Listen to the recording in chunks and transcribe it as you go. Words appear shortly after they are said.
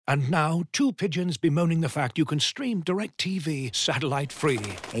And now, two pigeons bemoaning the fact you can stream DirecTV satellite-free.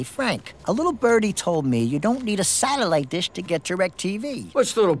 Hey, Frank, a little birdie told me you don't need a satellite dish to get DirecTV.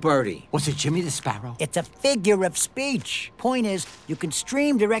 What's little birdie? Was it Jimmy the Sparrow? It's a figure of speech. Point is, you can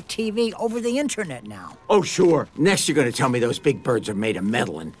stream DirecTV over the internet now. Oh, sure. Next you're gonna tell me those big birds are made of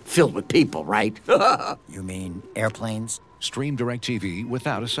metal and filled with people, right? You mean airplanes? Stream DirecTV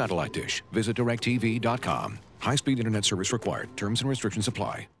without a satellite dish. Visit DirecTV.com. High-speed internet service required. Terms and restrictions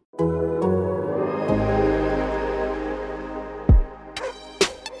apply.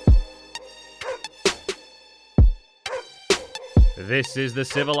 This is the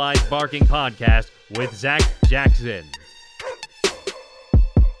Civilized Barking Podcast with Zach Jackson.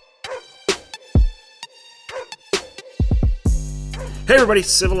 Hey everybody,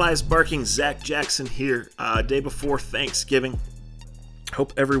 Civilized Barking, Zach Jackson here. Day before Thanksgiving.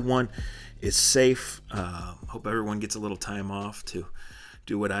 Hope everyone is safe. Hope everyone gets a little time off to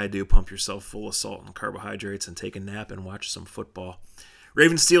do what I do, pump yourself full of salt and carbohydrates and take a nap and watch some football.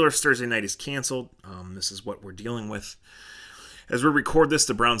 Ravens Steelers Thursday night is canceled. This is what we're dealing with. As we record this,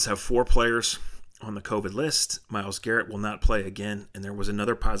 the Browns have 4 players on the COVID list. Myles Garrett will not play again, and there was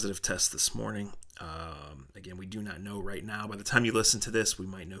another positive test this morning. Again, we do not know right now. By the time you listen to this, we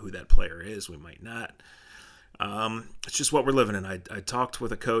might know who that player is. We might not. It's just what we're living in. I talked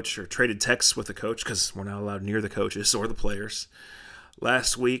with a coach or traded texts with a coach because we're not allowed near the coaches or the players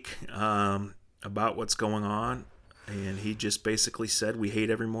last week about what's going on. And he just basically said, we hate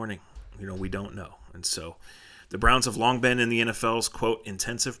every morning. We don't know. And so the Browns have long been in the NFL's, quote,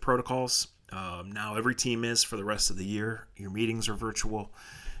 intensive protocols. Now every team is for the rest of the year. Your meetings are virtual.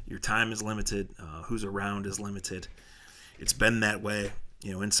 Your time is limited. Who's around is limited. It's been that way.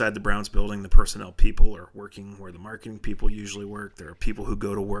 Inside the Browns building, the personnel people are working where the marketing people usually work. There are people who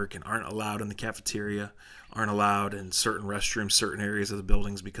go to work and aren't allowed in the cafeteria, aren't allowed in certain restrooms, certain areas of the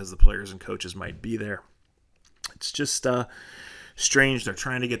buildings because the players and coaches might be there. It's just strange. They're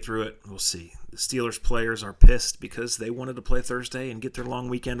trying to get through it. We'll see. The Steelers players are pissed because they wanted to play Thursday and get their long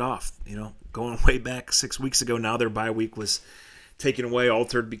weekend off. Going way back 6 weeks ago, now their bye week was taken away,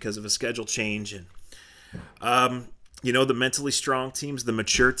 altered because of a schedule change. And the mentally strong teams, the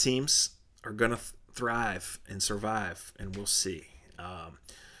mature teams, are going to thrive and survive, and we'll see.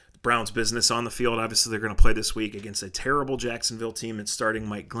 The Browns' business on the field, obviously they're going to play this week against a terrible Jacksonville team that's starting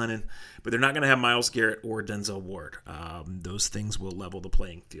Mike Glennon, but they're not going to have Myles Garrett or Denzel Ward. Those things will level the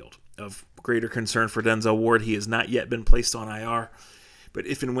playing field. Of greater concern for Denzel Ward, he has not yet been placed on IR, but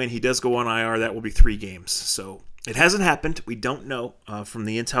if and when he does go on IR, that will be 3 games. So it hasn't happened. We don't know. From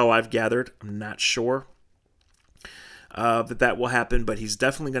the intel I've gathered, I'm not sure that will happen, but he's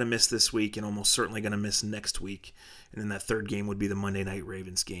definitely going to miss this week and almost certainly going to miss next week. And then that third game would be the Monday night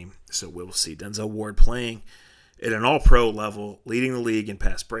Ravens game. So we'll see Denzel Ward playing at an all-pro level, leading the league in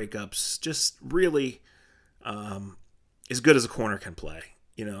pass breakups, just really as good as a corner can play.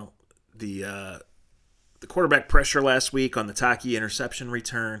 The quarterback pressure last week on the Taki interception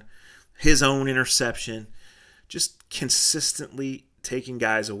return, his own interception, just consistently taking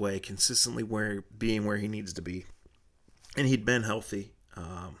guys away, consistently being where he needs to be. And he'd been healthy.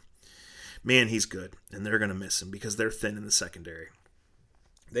 Man, he's good. And they're going to miss him because they're thin in the secondary.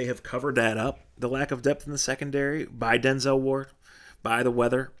 They have covered that up, the lack of depth in the secondary, by Denzel Ward, by the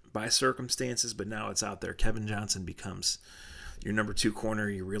weather, by circumstances. But now it's out there. Kevin Johnson becomes your number 2 corner.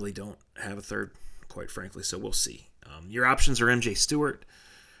 You really don't have a third, quite frankly. So we'll see. Your options are MJ Stewart,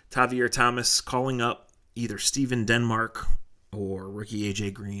 Tavier Thomas, calling up either Steven Denmark or rookie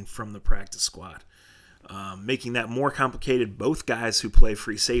AJ Green from the practice squad. Making that more complicated, both guys who play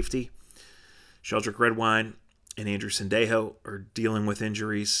free safety, Sheldrick Redwine and Andrew Sendejo, are dealing with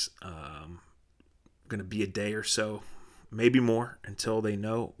injuries. Going to be a day or so, maybe more, until they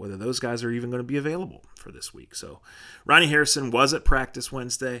know whether those guys are even going to be available for this week. So Ronnie Harrison was at practice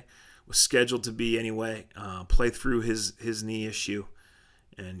Wednesday, was scheduled to be anyway, play through his knee issue,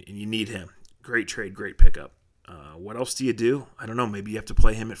 and you need him. Great trade, great pickup. What else do you do? I don't know. Maybe you have to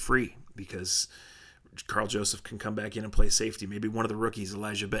play him at free because Carl Joseph can come back in and play safety. Maybe one of the rookies,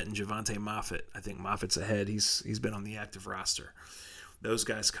 Elijah Benton, Javante Moffitt. I think Moffitt's ahead. He's been on the active roster. Those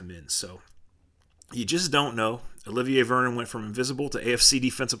guys come in. So you just don't know. Olivier Vernon went from invisible to AFC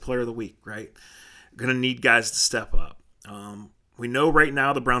Defensive Player of the Week, right? Going to need guys to step up. We know right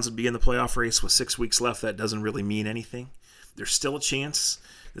now the Browns would be in the playoff race with 6 weeks left. That doesn't really mean anything. There's still a chance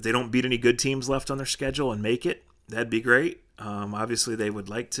that they don't beat any good teams left on their schedule and make it. That'd be great. Obviously, they would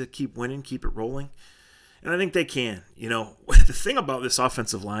like to keep winning, keep it rolling. And I think they can. The thing about this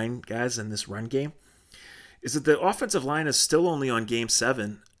offensive line, guys, in this run game, is that the offensive line is still only on Game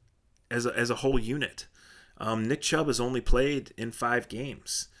 7 as a whole unit. Nick Chubb has only played in 5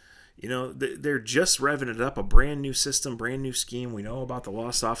 games. They're just revving it up, a brand new system, brand new scheme. We know about the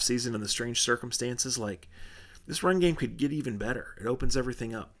lost offseason and the strange circumstances. Like, this run game could get even better. It opens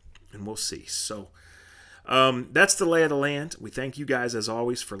everything up, and we'll see. So that's the lay of the land. We thank you guys, as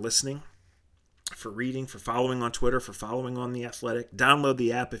always, for listening, for reading, for following on Twitter, for following on The Athletic. Download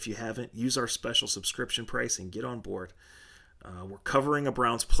the app if you haven't. Use our special subscription price and get on board. We're covering a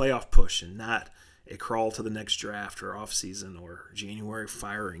Browns playoff push and not a crawl to the next draft or offseason or January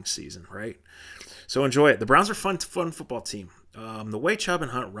firing season, right? So enjoy it. The Browns are fun football team. The way Chubb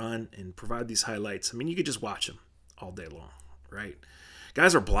and Hunt run and provide these highlights, I mean, you could just watch them all day long, right?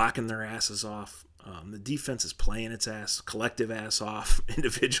 Guys are blocking their asses off. The defense is playing its collective ass off.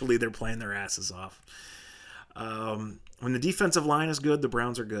 Individually, they're playing their asses off. When the defensive line is good, the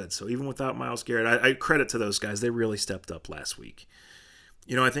Browns are good. So even without Myles Garrett, I credit to those guys. They really stepped up last week.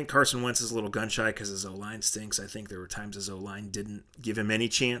 I think Carson Wentz is a little gun-shy because his O-line stinks. I think there were times his O-line didn't give him any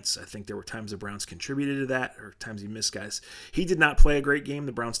chance. I think there were times the Browns contributed to that, or times he missed guys. He did not play a great game.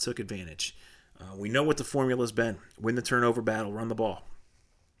 The Browns took advantage. We know what the formula's been. Win the turnover battle, run the ball,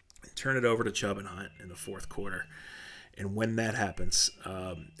 and turn it over to Chubb and Hunt in the fourth quarter. And when that happens,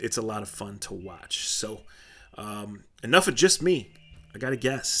 it's a lot of fun to watch. So enough of just me. I got a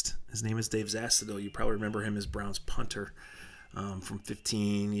guest. His name is Dave Zastudil. You probably remember him as Browns punter. From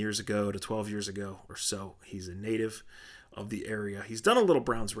 15 years ago to 12 years ago or so. He's a native of the area. He's done a little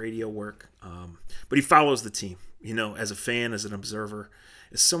Browns radio work, but he follows the team, as a fan, as an observer,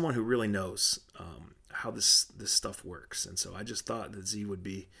 as someone who really knows how this stuff works. And so I just thought that Z would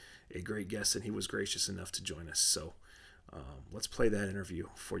be a great guest, and he was gracious enough to join us. So let's play that interview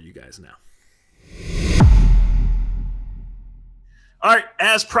for you guys now. All right,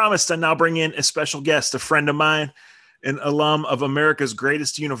 as promised, I now bring in a special guest, a friend of mine, an alum of America's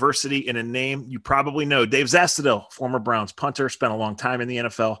greatest university in a name you probably know, Dave Zastudil, former Browns punter, spent a long time in the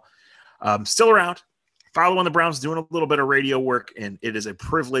NFL, still around, following the Browns, doing a little bit of radio work, and it is a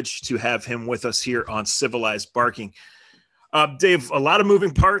privilege to have him with us here on Civilized Barking. Dave, a lot of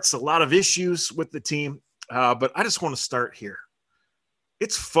moving parts, a lot of issues with the team, but I just want to start here.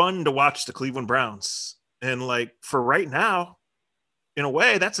 It's fun to watch the Cleveland Browns, and for right now, in a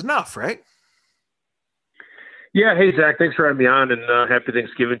way, that's enough, right? Yeah. Hey, Zach, thanks for having me on, and happy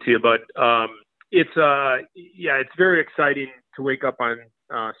Thanksgiving to you. But it's very exciting to wake up on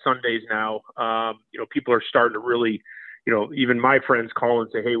Sundays now. People are starting to really, even my friends call and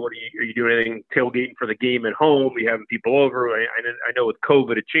say, hey, are you doing anything tailgating for the game at home? Are you having people over? I know with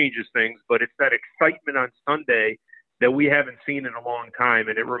COVID, it changes things, but it's that excitement on Sunday that we haven't seen in a long time.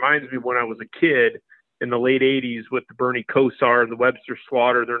 And it reminds me when I was a kid, in the late 80s with the Bernie Kosar and the Webster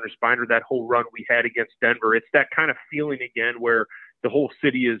Slaughter, the Ernest Binder, that whole run we had against Denver. It's that kind of feeling again where the whole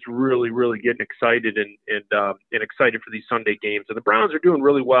city is really, really getting excited and excited for these Sunday games. And the Browns are doing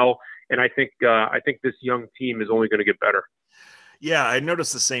really well. And I think this young team is only going to get better. Yeah, I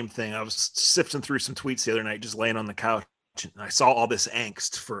noticed the same thing. I was sifting through some tweets the other night, just laying on the couch. And I saw all this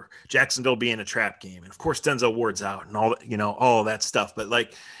angst for Jacksonville being a trap game. And of course, Denzel Ward's out and all of that stuff. But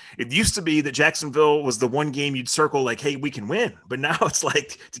it used to be that Jacksonville was the one game you'd circle hey, we can win. But now it's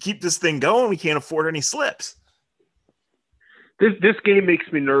to keep this thing going, we can't afford any slips. This game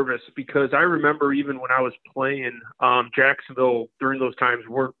makes me nervous because I remember even when I was playing Jacksonville during those times,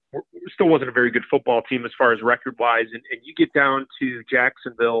 still wasn't a very good football team as far as record wise. And you get down to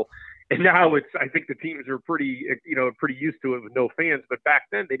Jacksonville, and now I think the teams are pretty used to it with no fans. But back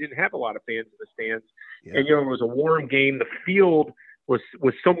then they didn't have a lot of fans in the stands. Yeah. And, it was a warm game. The field was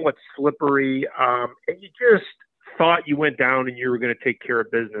somewhat slippery. And you just thought you went down and you were going to take care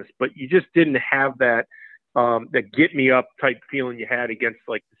of business, but you just didn't have that get me up type feeling you had against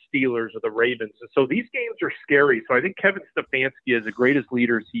the Steelers or the Ravens. And so these games are scary. So I think Kevin Stefanski, as the greatest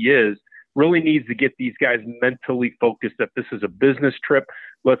leader as he is, really needs to get these guys mentally focused that this is a business trip.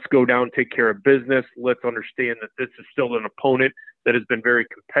 Let's go down, take care of business. Let's understand that this is still an opponent that has been very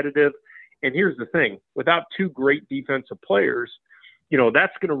competitive. And here's the thing, without two great defensive players,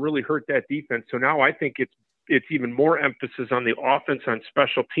 that's going to really hurt that defense. So now I think it's even more emphasis on the offense, on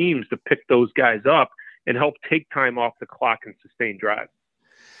special teams to pick those guys up and help take time off the clock and sustain drives.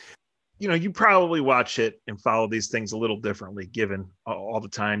 You probably watch it and follow these things a little differently, given all the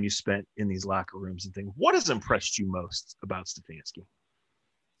time you spent in these locker rooms and things. What has impressed you most about Stefanski?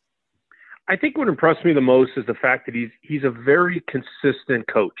 I think what impressed me the most is the fact that he's a very consistent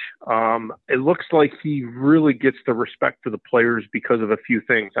coach. It looks like he really gets the respect for the players because of a few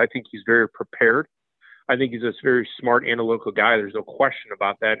things. I think he's very prepared. I think he's a very smart, analytical guy. There's no question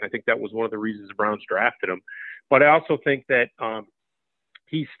about that. And I think that was one of the reasons the Browns drafted him. But I also think that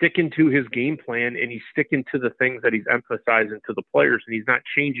he's sticking to his game plan and he's sticking to the things that he's emphasizing to the players, and he's not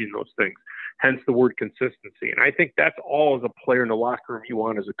changing those things. Hence the word consistency. And I think that's all as a player in the locker room you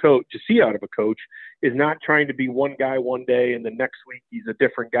want as a coach to see out of a coach, is not trying to be one guy one day and the next week he's a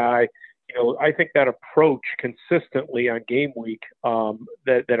different guy. I think that approach consistently on game week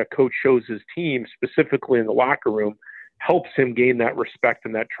that a coach shows his team, specifically in the locker room, helps him gain that respect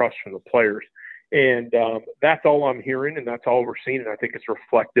and that trust from the players. And that's all I'm hearing, and that's all we're seeing. And I think it's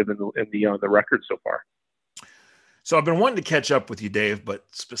reflective in the record so far. So I've been wanting to catch up with you, Dave, but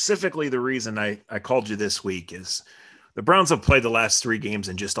specifically the reason I called you this week is the Browns have played the last 3 games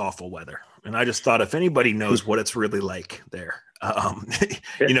in just awful weather. And I just thought if anybody knows what it's really like there,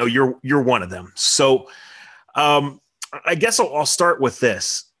 you're one of them. So I guess I'll start with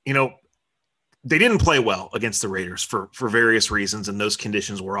this. They didn't play well against the Raiders for various reasons, and those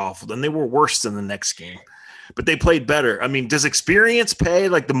conditions were awful. Then they were worse than the next game, but they played better. I mean, does experience pay?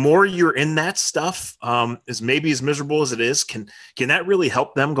 Like, the more you're in that stuff, is maybe as miserable as it is, can that really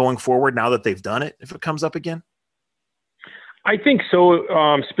help them going forward now that they've done it, if it comes up again? I think so.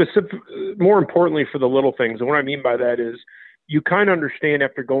 More importantly, for the little things. And what I mean by that is you kind of understand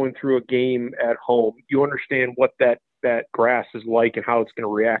after going through a game at home, you understand what that grass is like and how it's going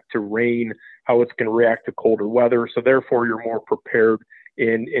to react to rain, how it's going to react to colder weather. So therefore you're more prepared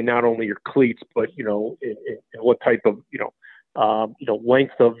in not only your cleats, but, in what type of,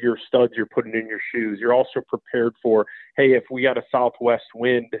 length of your studs you're putting in your shoes. You're also prepared for, hey, if we got a southwest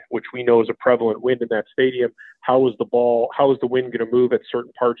wind, which we know is a prevalent wind in that stadium, how is the wind going to move at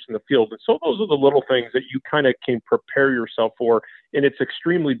certain parts in the field? And so those are the little things that you kind of can prepare yourself for. And it's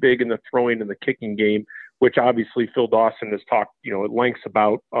extremely big in the throwing and the kicking game, which obviously Phil Dawson has talked, at lengths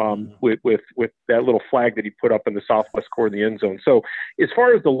about with that little flag that he put up in the southwest corner of the end zone. So as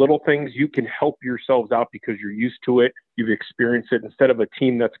far as the little things, you can help yourselves out because you're used to it. You've experienced it, instead of a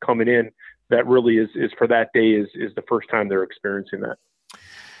team that's coming in that really is for that day is the first time they're experiencing that.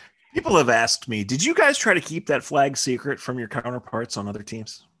 People have asked me, did you guys try to keep that flag secret from your counterparts on other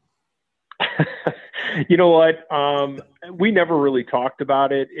teams? You know what? We never really talked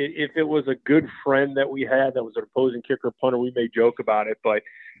about it. If it was a good friend that we had that was an opposing kicker punter, we may joke about it. But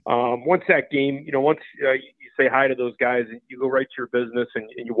once that game, once you say hi to those guys and you go right to your business and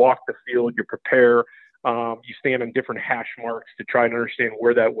you walk the field, you prepare, you stand on different hash marks to try and understand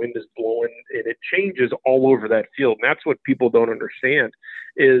where that wind is blowing, and it changes all over that field. And that's what people don't understand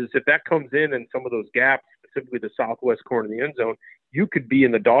is if that comes in some of those gaps, specifically the southwest corner of the end zone, you could be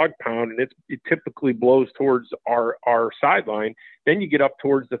in the dog pound, and it typically blows towards our sideline. Then you get up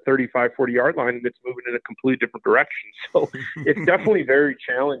towards the 35, 40-yard line, and it's moving in a completely different direction. So it's definitely very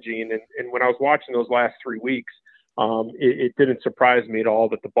challenging. And when I was watching those last 3 weeks, it didn't surprise me at all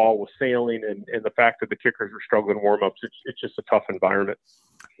that the ball was sailing and the fact that the kickers were struggling in warm-ups. It's just a tough environment.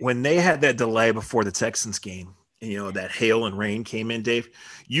 When they had that delay before the Texans game, that hail and rain came in, Dave,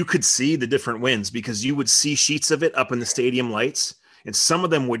 you could see the different winds because you would see sheets of it up in the stadium lights, and some of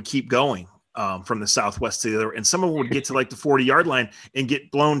them would keep going from the southwest to the other, and some of them would get to like the 40-yard line and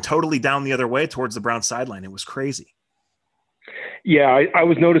get blown totally down the other way towards the Browns sideline. It was crazy. Yeah, I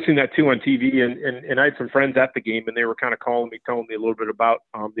was noticing that too on TV, and I had some friends at the game, and they were kind of telling me a little bit about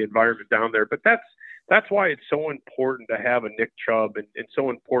the environment down there. But that's why it's so important to have a Nick Chubb and so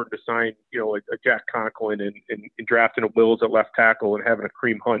important to sign, a Jack Conklin and drafting a Wills at left tackle and having a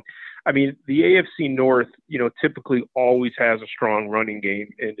Kareem Hunt. I mean, the AFC North, typically always has a strong running game,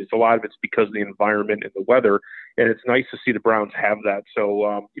 and a lot of it's because of the environment and the weather. And it's nice to see the Browns have that.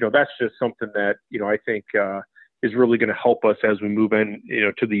 So, that's just something that, I think is really going to help us as we move in,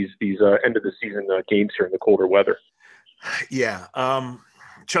 to these end of the season games here in the colder weather. Yeah.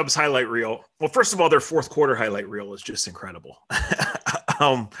 Chubb's highlight reel. Well, first of all, their fourth quarter highlight reel is just incredible.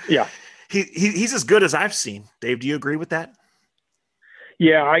 Yeah. He's as good as I've seen. Dave, do you agree with that?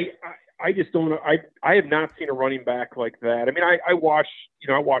 Yeah, I just don't. I have not seen a running back like that. I mean, I watch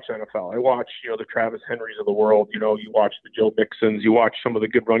NFL. I watch the Travis Henrys of the world. You watch the Joe Mixons. You watch some of the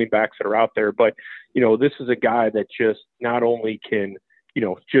good running backs that are out there. But this is a guy that just not only can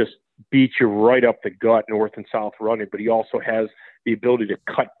just beat you right up the gut, north and south running, but he also has the ability to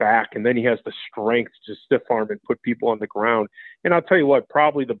cut back, and then he has the strength to stiff arm and put people on the ground. And I'll tell you what,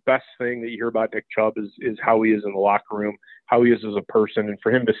 probably the best thing that you hear about Nick Chubb is how he is in the locker room, how he is as a person, and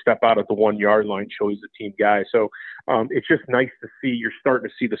for him to step out at the 1-yard line shows the team guy. So it's just nice to see. You're starting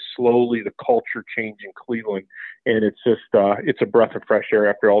to see the culture change in Cleveland, and it's just it's a breath of fresh air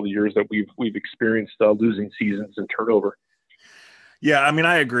after all the years that we've experienced losing seasons and turnover. Yeah, I mean,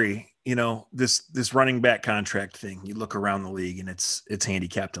 I agree. this running back contract thing, you look around the league and it's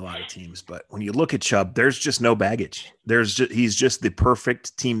handicapped a lot of teams. But when you look at Chubb, there's just no baggage. He's just the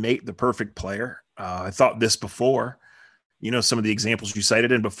perfect teammate, the perfect player. I thought this before, some of the examples you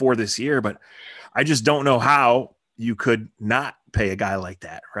cited and before this year, but I just don't know how you could not pay a guy like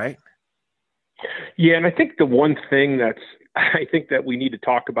that, right? Yeah, and I think the one thing I think that we need to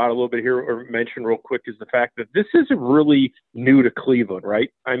talk about a little bit here or mention real quick is the fact that this isn't really new to Cleveland, right?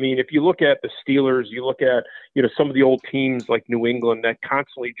 I mean, if you look at the Steelers, you look at, some of the old teams like New England that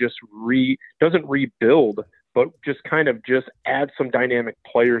constantly just doesn't rebuild, but just kind of add some dynamic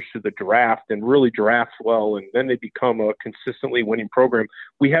players to the draft and really drafts well, and then they become a consistently winning program.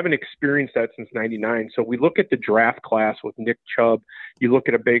 We haven't experienced that since '99. So we look at the draft class with Nick Chubb, you look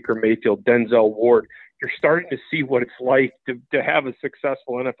at a Baker Mayfield, Denzel Ward, you're starting to see what it's like to have a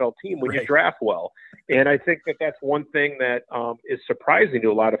successful NFL team when you draft well. And I think that that's one thing that is surprising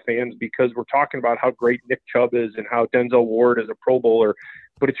to a lot of fans, because we're talking about how great Nick Chubb is and how Denzel Ward is a Pro Bowler,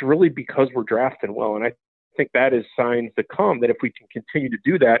 but it's really because we're drafting well. And I think that is signs to come that if we can continue to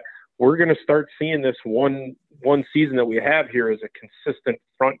do that, we're going to start seeing this one season that we have here as a consistent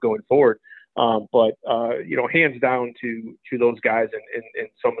front going forward. But hands down to those guys and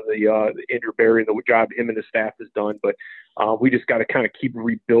some of the Andrew Berry and the job him and his staff has done. But we just got to kind of keep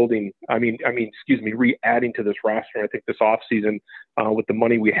rebuilding. Re-adding to this roster. I think this offseason with the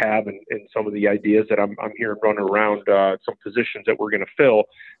money we have and some of the ideas that I'm hearing running around some positions that we're going to fill,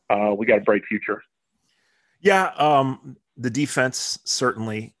 we got a bright future. Yeah, the defense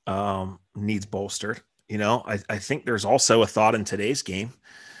certainly needs bolstered. I think there's also a thought in today's game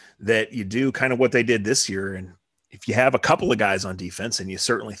that you do kind of what they did this year. And if you have a couple of guys on defense, and you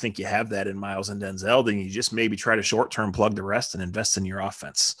certainly think you have that in Miles and Denzel, then you just maybe try to short-term plug the rest and invest in your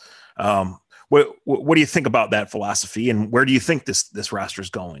offense. What do you think about that philosophy, and where do you think this roster is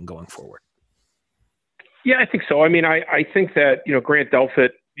going forward? Yeah, I think so. I mean, I think that, Grant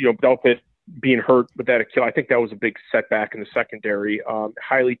Delpit being hurt with that Achilles, I think that was a big setback in the secondary.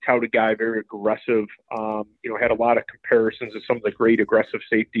 Highly touted guy, very aggressive. Had a lot of comparisons to some of the great aggressive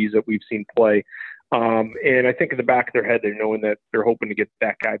safeties that we've seen play. And I think in the back of their head, they're knowing that they're hoping to get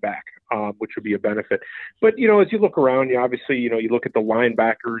that guy back, which would be a benefit. But, as you look around, obviously, you look at the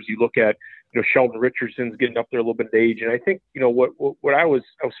linebackers, you look at, Sheldon Richardson's getting up there a little bit of age. And I think, what I was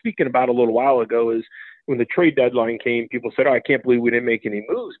speaking about a little while ago is when the trade deadline came, people said, I can't believe we didn't make any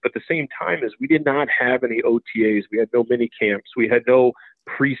moves. But at the same time as we did not have any OTAs, we had no mini camps, we had no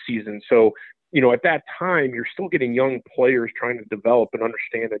preseason. So, at that time, you're still getting young players trying to develop and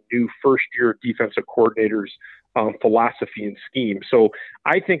understand a new first-year defensive coordinator's philosophy and scheme. So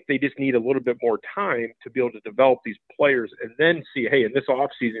I think they just need a little bit more time to be able to develop these players and then see, hey, in this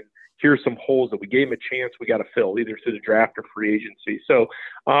offseason, here's some holes that we gave them a chance we got to fill, either through the draft or free agency. So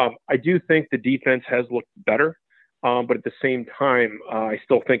I do think the defense has looked better. But at the same time, I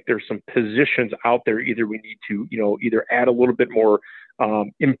still think there's some positions out there. Either we need to, either add a little bit more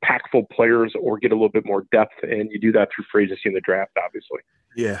impactful players or get a little bit more depth. And you do that through free agency in the draft, obviously.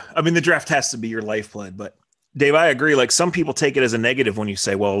 Yeah. I mean, the draft has to be your lifeblood, but Dave, I agree. Like, some people take it as a negative when you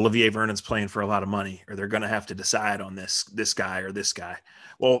say, well, Olivier Vernon's playing for a lot of money, or they're going to have to decide on this guy or this guy.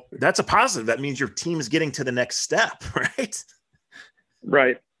 Well, that's a positive. That means your team is getting to the next step, right?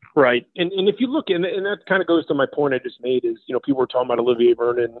 Right. And if you look, and that kind of goes to my point I just made is, people were talking about Olivier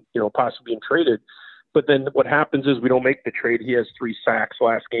Vernon, possibly being traded. But then what happens is we don't make the trade. He has 3 sacks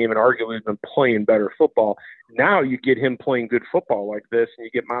last game and arguably has been playing better football. Now you get him playing good football like this, and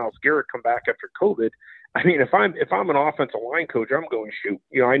you get Myles Garrett come back after COVID. I mean, if I'm an offensive line coach, I'm going, shoot.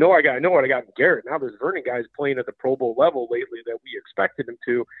 I know what I got in Garrett. Now there's Vernon guys playing at the Pro Bowl level lately that we expected him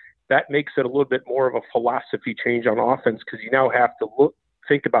to. That makes it a little bit more of a philosophy change on offense, because you now have to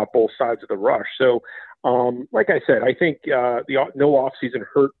think about both sides of the rush. So, like I said, I think no offseason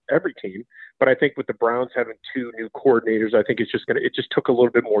hurt every team, but I think with the Browns having 2 new coordinators, I think it just took a little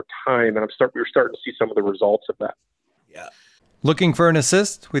bit more time, and we're starting to see some of the results of that. Yeah. Looking for an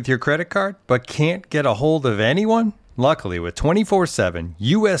assist with your credit card, but can't get a hold of anyone? Luckily, with 24/7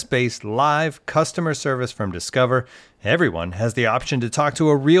 U.S.-based live customer service from Discover, everyone has the option to talk to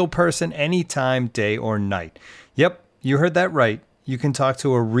a real person anytime, day or night. Yep, you heard that right. You can talk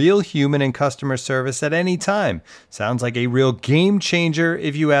to a real human in customer service at any time. Sounds like a real game changer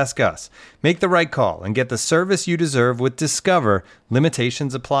if you ask us. Make the right call and get the service you deserve with Discover.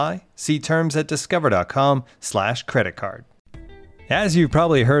 Limitations apply. See terms at discover.com/creditcard. As you've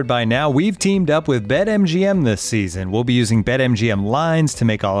probably heard by now, we've teamed up with BetMGM this season. We'll be using BetMGM lines to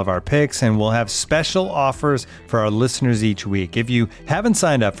make all of our picks, and we'll have special offers for our listeners each week. If you haven't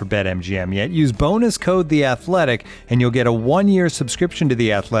signed up for BetMGM yet, use bonus code The Athletic, and you'll get a 1-year subscription to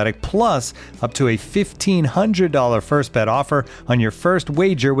The Athletic, plus up to a $1,500 first bet offer on your first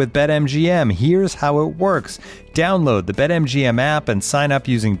wager with BetMGM. Here's how it works. Download the BetMGM app and sign up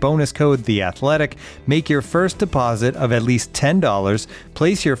using bonus code The Athletic. Make your first deposit of at least $10.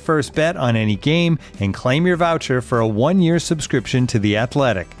 Place your first bet on any game and claim your voucher for a 1-year subscription to The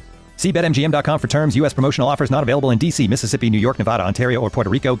Athletic. See BetMGM.com for terms. U.S. promotional offers not available in D.C., Mississippi, New York, Nevada, Ontario, or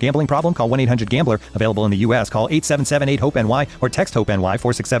Puerto Rico. Gambling problem? Call 1-800-GAMBLER. Available in the U.S. Call 877-8-HOPE-NY or text HOPE-NY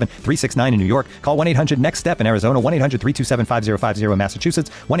 467-369 in New York. Call 1-800-NEXT-STEP in Arizona. 1-800-327-5050 in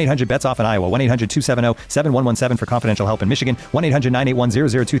Massachusetts. 1-800-BETS-OFF in Iowa. 1-800-270-7117 for confidential help in Michigan.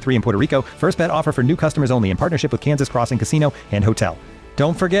 1-800-981-0023 in Puerto Rico. First bet offer for new customers only in partnership with Kansas Crossing Casino and Hotel.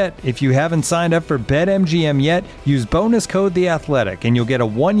 Don't forget, if you haven't signed up for BetMGM yet, use bonus code The Athletic, and you'll get a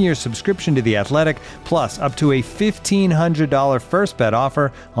 1-year subscription to The Athletic, plus up to a $1,500 first bet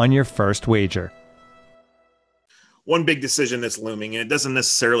offer on your first wager. One big decision that's looming, and it doesn't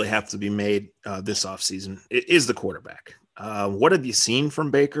necessarily have to be made this offseason, it is the quarterback. What have you seen from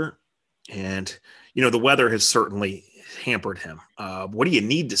Baker? And, the weather has certainly hampered him. What do you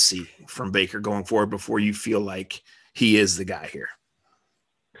need to see from Baker going forward before you feel like he is the guy here?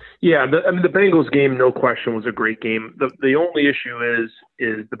 Yeah, the Bengals game, no question, was a great game. The only issue is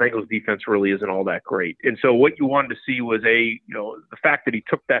the Bengals defense really isn't all that great. And so what you wanted to see was the fact that he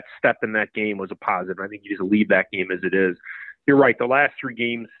took that step in that game was a positive. I think you just leave that game as it is. You're right. The last 3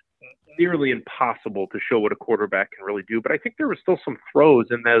 games, nearly impossible to show what a quarterback can really do. But I think there were still some throws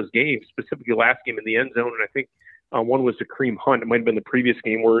in those games, specifically last game in the end zone. And I think one was to Kareem Hunt. It might have been the previous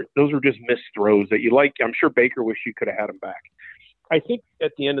game where those were just missed throws that you like. I'm sure Baker wished you could have had him back. I think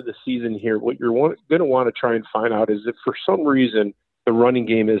at the end of the season here, what you're going to want to try and find out is if for some reason the running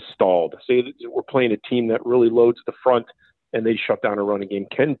game is stalled. Say that we're playing a team that really loads the front and they shut down a running game.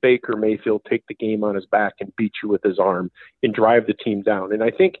 Can Baker Mayfield take the game on his back and beat you with his arm and drive the team down? And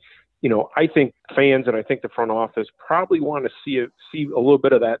I think, I think fans and I think the front office probably want to see a little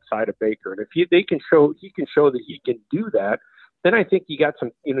bit of that side of Baker. And if he can show that he can do that, then I think you got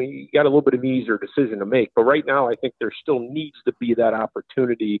you got a little bit of an easier decision to make. But right now, I think there still needs to be that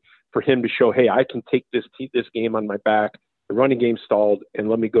opportunity for him to show, hey, I can take this game on my back. The running game stalled, and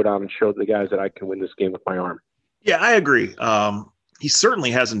let me go down and show the guys that I can win this game with my arm. Yeah, I agree. He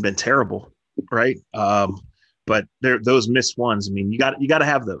certainly hasn't been terrible, right? But those missed ones. I mean, you got to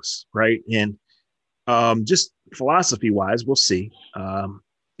have those, right? And just philosophy-wise, we'll see.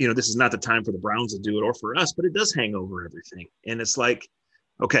 This is not the time for the Browns to do it or for us, but it does hang over everything. And it's like,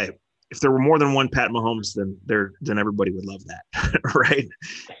 okay, if there were more than one Pat Mahomes, then everybody would love that, right?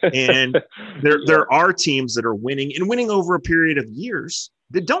 And there are teams that are winning and winning over a period of years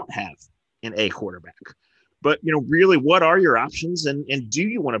that don't have an A quarterback. But, really, what are your options? And do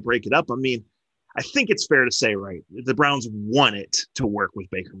you want to break it up? I mean, I think it's fair to say, right, the Browns want it to work with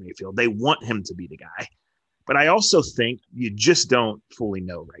Baker Mayfield. They want him to be the guy. But I also think you just don't fully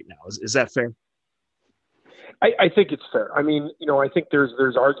know right now. Is that fair? I think it's fair. I mean, I think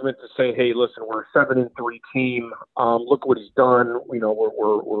there's argument to say, hey, listen, we're a 7-3 team. Look what he's done. We're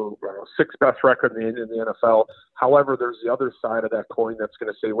 6th best record in the NFL. However, there's the other side of that coin that's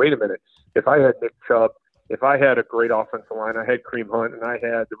going to say, wait a minute, if I had Nick Chubb, if I had a great offensive line, I had Kareem Hunt, and I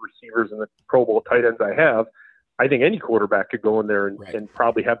had the receivers and the Pro Bowl tight ends I have, I think any quarterback could go in there and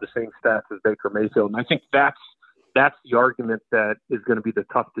probably have the same stats as Baker Mayfield. And I think that's the argument that is going to be the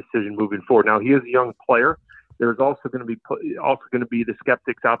tough decision moving forward. Now, he is a young player. There's also going to be the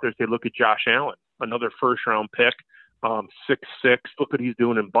skeptics out there say, look at Josh Allen, another first-round pick, 6'6". Look what he's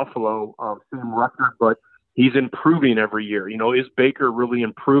doing in Buffalo, same record, but he's improving every year. Is Baker really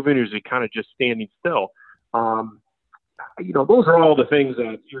improving, or is he kind of just standing still? Those are all the things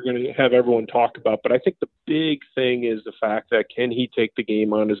that you're going to have everyone talk about. But I think the big thing is the fact that can he take the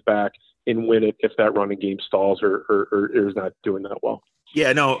game on his back and win it if that running game stalls or is not doing that well?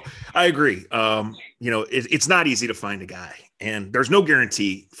 Yeah, no, I agree. It's not easy to find a guy, and there's no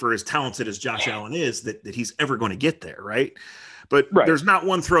guarantee for as talented as Josh Allen is that he's ever going to get there, right? But there's not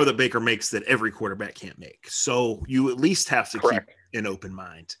one throw that Baker makes that every quarterback can't make. So you at least have to keep an open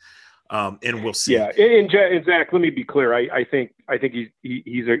mind. And we'll see. Yeah, and Zach, let me be clear. I think he's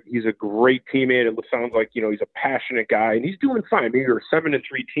a great teammate. It sounds like he's a passionate guy, and he's doing fine. Maybe you're a 7-3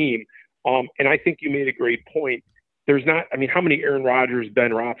 team, and I think you made a great point. there's not, I mean, how many Aaron Rodgers,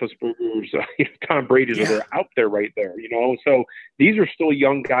 Ben Roethlisbergers, Tom Brady's are out there right there, So these are still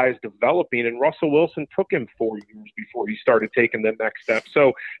young guys developing, and Russell Wilson took him 4 years before he started taking the next step.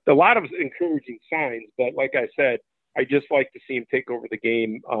 So a lot of encouraging signs, but like I said, I just like to see him take over the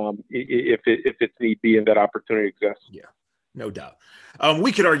game if it's need be and that opportunity exists. Yeah. No doubt.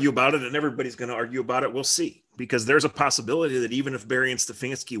 We could argue about it, and everybody's going to argue about it. We'll see, because there's a possibility that even if Barry and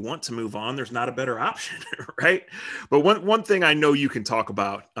Stefanski want to move on, there's not a better option, right? But one thing I know you can talk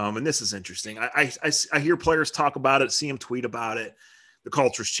about, and this is interesting. I hear players talk about it, see them tweet about it. The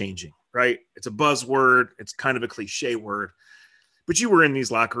culture's changing, right? It's a buzzword. It's kind of a cliche word. But you were in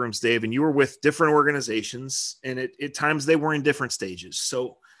these locker rooms, Dave, and you were with different organizations, and at times they were in different stages.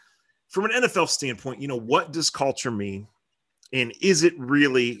 So from an NFL standpoint, what does culture mean? And is it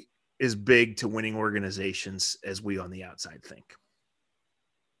really as big to winning organizations as we on the outside think?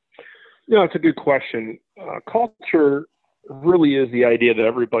 It's a good question. Culture really is the idea that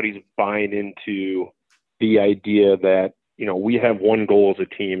everybody's buying into the idea that, we have one goal as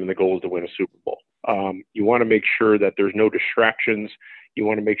a team, and the goal is to win a Super Bowl. You want to make sure that there's no distractions. You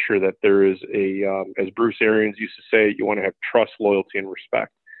want to make sure that there is as Bruce Arians used to say, you want to have trust, loyalty, and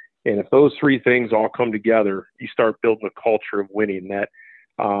respect. And if those three things all come together, you start building a culture of winning that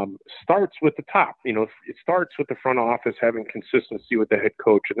starts with the top. It starts with the front office having consistency with the head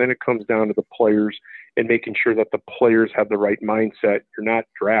coach, and then it comes down to the players and making sure that the players have the right mindset. You're not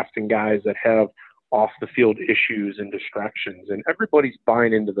drafting guys that have off-the-field issues and distractions, and everybody's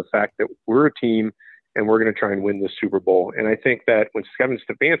buying into the fact that we're a team and we're going to try and win this Super Bowl. And I think that when Kevin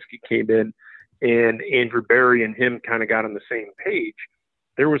Stefanski came in and Andrew Berry and him kind of got on the same page,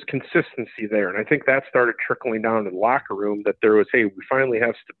 there was consistency there. And I think that started trickling down to the locker room, that there was, hey, we finally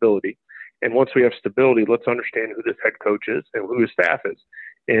have stability. And once we have stability, let's understand who this head coach is and who his staff is.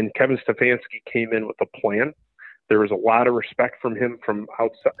 And Kevin Stefanski came in with a plan. There was a lot of respect from him from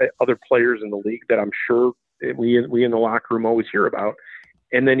outside other players in the league that I'm sure we in the locker room always hear about.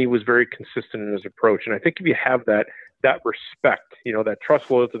 And then he was very consistent in his approach. And I think if you have that respect, that trust,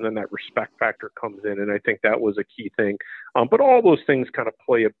 loyalty, and then that respect factor comes in. And I think that was a key thing. But all those things kind of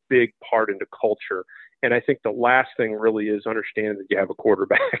play a big part into culture. And I think the last thing really is understanding that you have a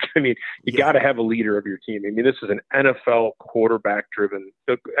quarterback. I mean, you got to have a leader of your team. I mean, this is an NFL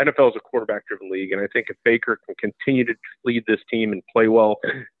the NFL is a quarterback-driven league. And I think if Baker can continue to lead this team and play well,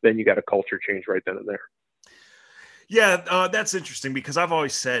 then you got a culture change right then and there. Yeah, that's interesting, because I've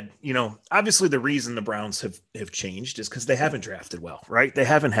always said, obviously the reason the Browns have changed is because they haven't drafted well, right? They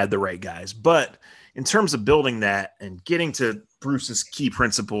haven't had the right guys. But in terms of building that and getting to Bruce's key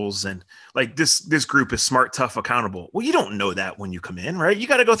principles, and like this group is smart, tough, accountable. Well, you don't know that when you come in, right? You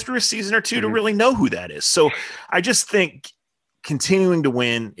got to go through a season or two to really know who that is. So I just think continuing to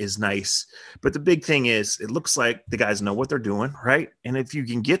win is nice, but the big thing is it looks like the guys know what they're doing, right? And if you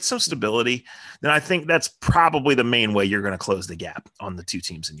can get some stability, then I think that's probably the main way you're going to close the gap on the two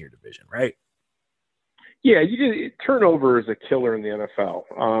teams in your division, right? Yeah, turnover is a killer in the NFL.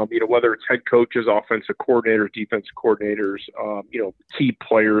 Whether it's head coaches, offensive coordinators, defensive coordinators, key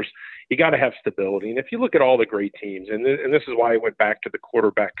players, you got to have stability. And if you look at all the great teams, and this is why I went back to the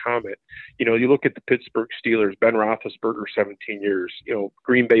quarterback comment, you look at the Pittsburgh Steelers, Ben Roethlisberger, 17 years,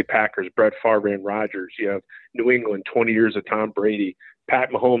 Green Bay Packers, Brett Favre, and Rodgers. You have New England, 20 years of Tom Brady.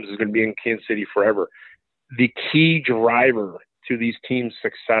 Pat Mahomes is going to be in Kansas City forever. The key driver to these teams'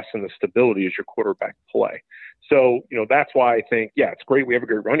 success and the stability is your quarterback play. So, that's why I think, it's great we have a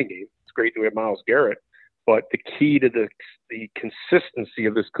great running game. It's great that we have Myles Garrett. But the key to the consistency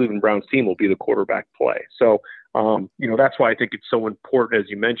of this Cleveland Browns team will be the quarterback play. So, that's why I think it's so important, as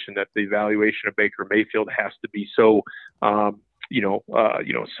you mentioned, that the evaluation of Baker Mayfield has to be so,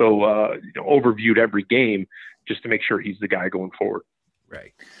 overviewed every game, just to make sure he's the guy going forward.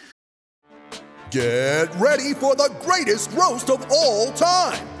 Right. Get ready for the greatest roast of all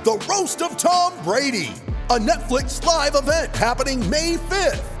time, the Roast of Tom Brady, a Netflix live event happening May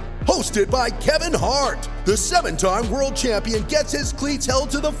 5th. Hosted by Kevin Hart, the 7-time world champion gets his cleats held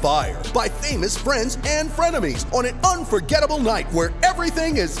to the fire by famous friends and frenemies on an unforgettable night where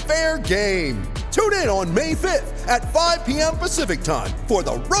everything is fair game. Tune in on May 5th at 5 p.m. Pacific time for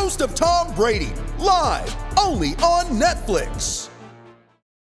the Roast of Tom Brady, live only on Netflix.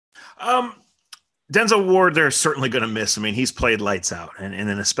 Denzel Ward, they're certainly going to miss. I mean, he's played lights out, and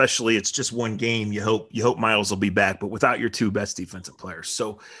then especially it's just one game. You hope Myles will be back, but without your two best defensive players.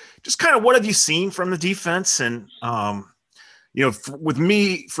 So, just kind of what have you seen from the defense? And for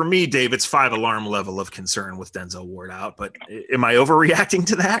me, Dave, it's 5-alarm level of concern with Denzel Ward out. But am I overreacting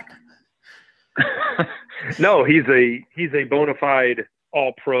to that? No, he's a bona fide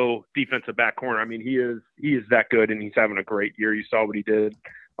all-pro defensive back corner. I mean, he is that good, and he's having a great year. You saw what he did,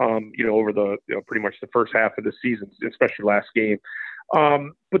 over the pretty much the first half of the season, especially last game.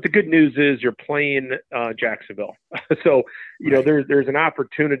 But the good news is you're playing Jacksonville. So, there's an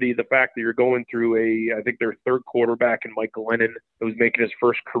opportunity, the fact that you're going through I think their third quarterback in Michael Lennon, who was making his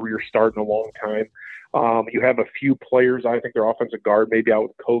first career start in a long time. You have a few players, I think their offensive guard maybe out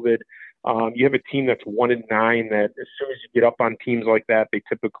with COVID. You have a team that's 1-9 that as soon as you get up on teams like that, they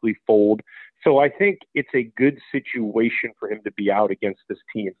typically fold. So I think it's a good situation for him to be out against this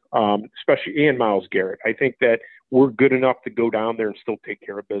team, especially and Myles Garrett. I think that we're good enough to go down there and still take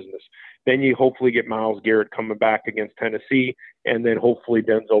care of business. Then you hopefully get Myles Garrett coming back against Tennessee, and then hopefully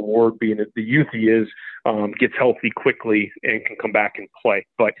Denzel Ward, being the youth he is, gets healthy quickly and can come back and play.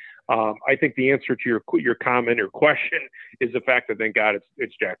 But I think the answer to your comment or question is the fact that, thank God,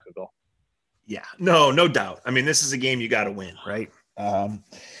 it's Jacksonville. Yeah, no doubt. I mean, this is a game you got to win, right?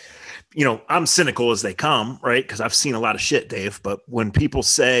 I'm cynical as they come, right? Because I've seen a lot of shit, Dave. But when people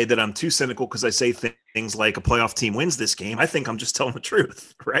say that I'm too cynical because I say things like a playoff team wins this game, I think I'm just telling the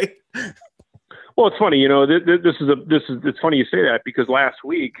truth, right? Well, it's funny, it's funny you say that, because last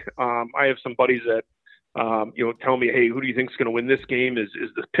week I have some buddies that tell me, hey, who do you think is going to win this game? Is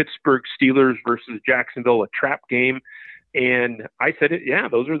the Pittsburgh Steelers versus Jacksonville a trap game? And I said,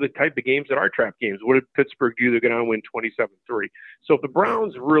 those are the type of games that are trap games. What did Pittsburgh do? They're going to win 27-3. So if the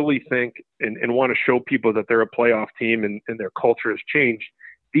Browns really think and want to show people that they're a playoff team and their culture has changed,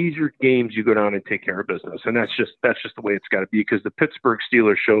 these are games you go down and take care of business. And that's just the way it's got to be, because the Pittsburgh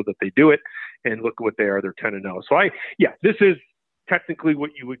Steelers show that they do it, and look at what they are. They're 10-0. So this is technically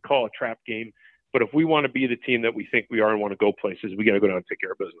what you would call a trap game. But if we want to be the team that we think we are and want to go places, we got to go down and take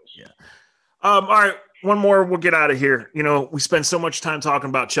care of business. Yeah. All right, one more, we'll get out of here. We spend so much time talking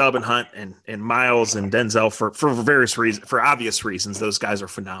about Chubb and Hunt and Myles and Denzel for various reasons, for obvious reasons. Those guys are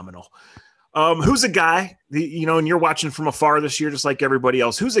phenomenal. Who's a guy, and you're watching from afar this year, just like everybody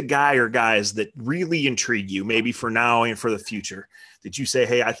else, who's a guy or guys that really intrigue you, maybe for now and for the future, that you say,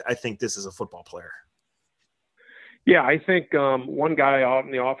 hey, I think this is a football player? Yeah, I think one guy on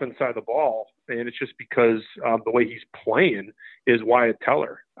the offense side of the ball, and it's just because the way he's playing, is Wyatt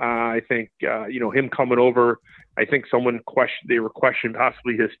Teller. I think, him coming over, I think they were questioning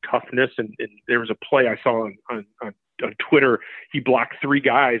possibly his toughness. And there was a play I saw on Twitter. He blocked 3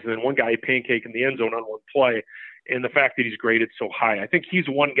 guys, and then one guy pancaked in the end zone on one play. And the fact that he's graded so high, I think he's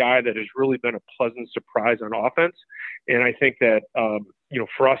one guy that has really been a pleasant surprise on offense. And I think that,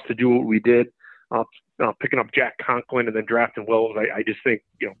 for us to do what we did, picking up Jack Conklin and then drafting Wills, I just think,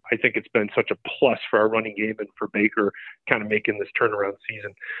 I think it's been such a plus for our running game and for Baker kind of making this turnaround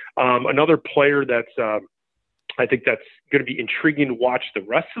season. Another player that's, I think that's going to be intriguing to watch the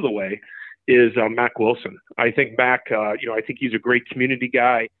rest of the way is Mack Wilson. I think Mack, I think he's a great community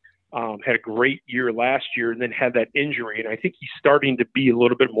guy, had a great year last year and then had that injury. And I think he's starting to be a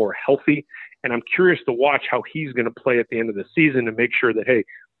little bit more healthy. And I'm curious to watch how he's going to play at the end of the season to make sure that, hey,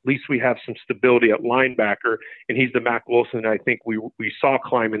 at least we have some stability at linebacker, and he's the Mack Wilson I think we saw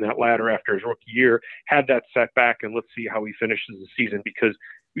climbing that ladder after his rookie year, had that setback, and let's see how he finishes the season because,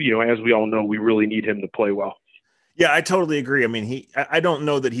 as we all know, we really need him to play well. Yeah, I totally agree. I mean, I don't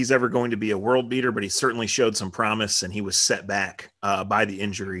know that he's ever going to be a world beater, but he certainly showed some promise, and he was set back by the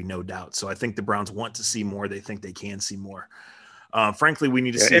injury, no doubt. So I think the Browns want to see more. They think they can see more. Frankly, we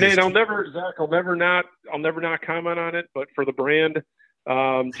need to see. And I'll never not comment on it, but for the brand,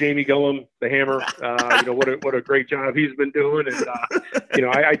 Jamie Gillum, the Hammer, what a great job he's been doing. And,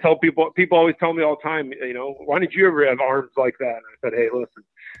 I tell people always tell me all the time, why did you ever have arms like that? And I said, hey, listen,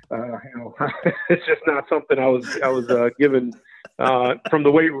 it's just not something I was given from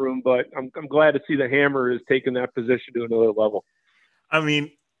the weight room, but I'm glad to see the Hammer is taking that position to another level. I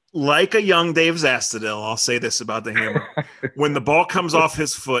mean, like a young Dave Zastudil, I'll say this about the Hammer. When the ball comes off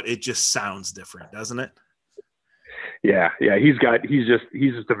his foot, it just sounds different, doesn't it? Yeah. He's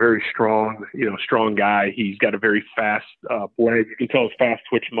just a very strong guy. He's got a very fast blade. You can tell his fast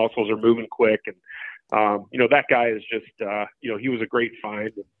twitch muscles are moving quick. And, that guy is just, he was a great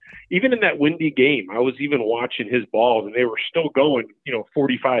find. And even in that windy game, I was even watching his balls and they were still going,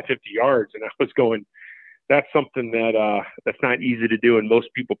 45, 50 yards. And I was going, that's something that's not easy to do. And most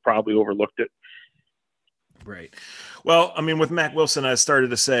people probably overlooked it. Right. Well, I mean, with Mack Wilson, I started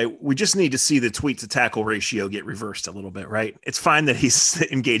to say, we just need to see the tweet to tackle ratio get reversed a little bit, right? It's fine that he's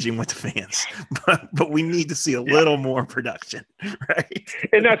engaging with the fans, but we need to see a little more production, right?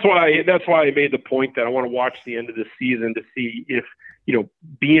 And that's why I made the point that I want to watch the end of the season to see if,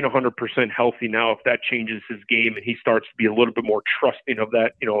 being 100% healthy now, if that changes his game and he starts to be a little bit more trusting of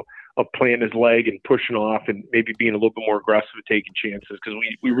that, planting his leg and pushing off and maybe being a little bit more aggressive and taking chances, because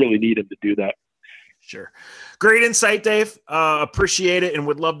we really need him to do that. Sure. Great insight, Dave. Appreciate it and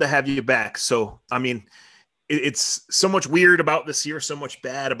would love to have you back. So, I mean, it's so much weird about this year, so much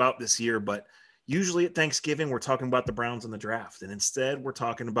bad about this year, but usually at Thanksgiving, we're talking about the Browns and the draft. And instead, we're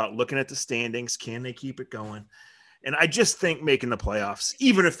talking about looking at the standings. Can they keep it going? And I just think making the playoffs,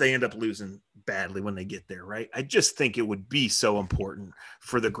 even if they end up losing badly when they get there, right? I just think it would be so important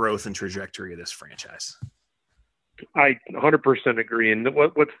for the growth and trajectory of this franchise. I 100% agree. And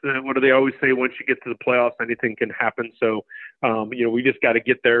what do they always say? Once you get to the playoffs, anything can happen. So, we just got to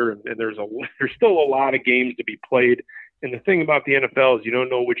get there. And there's still a lot of games to be played. And the thing about the NFL is you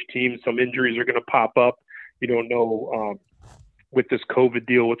don't know which teams, some injuries are going to pop up. You don't know with this COVID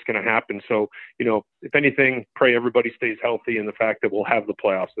deal what's going to happen. So, if anything, pray everybody stays healthy, and the fact that we'll have the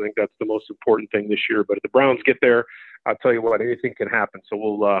playoffs. I think that's the most important thing this year. But if the Browns get there, I'll tell you what, anything can happen. So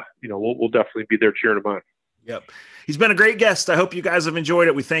we'll definitely be there cheering them on. Yep. He's been a great guest. I hope you guys have enjoyed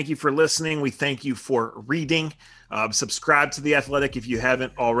it. We thank you for listening. We thank you for reading. Subscribe to The Athletic if you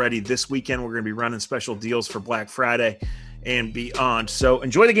haven't already. This weekend, we're going to be running special deals for Black Friday and beyond. So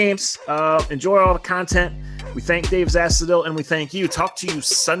enjoy the games. Enjoy all the content. We thank Dave Zassadil, and we thank you. Talk to you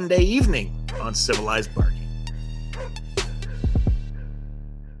Sunday evening on Civilized Barking.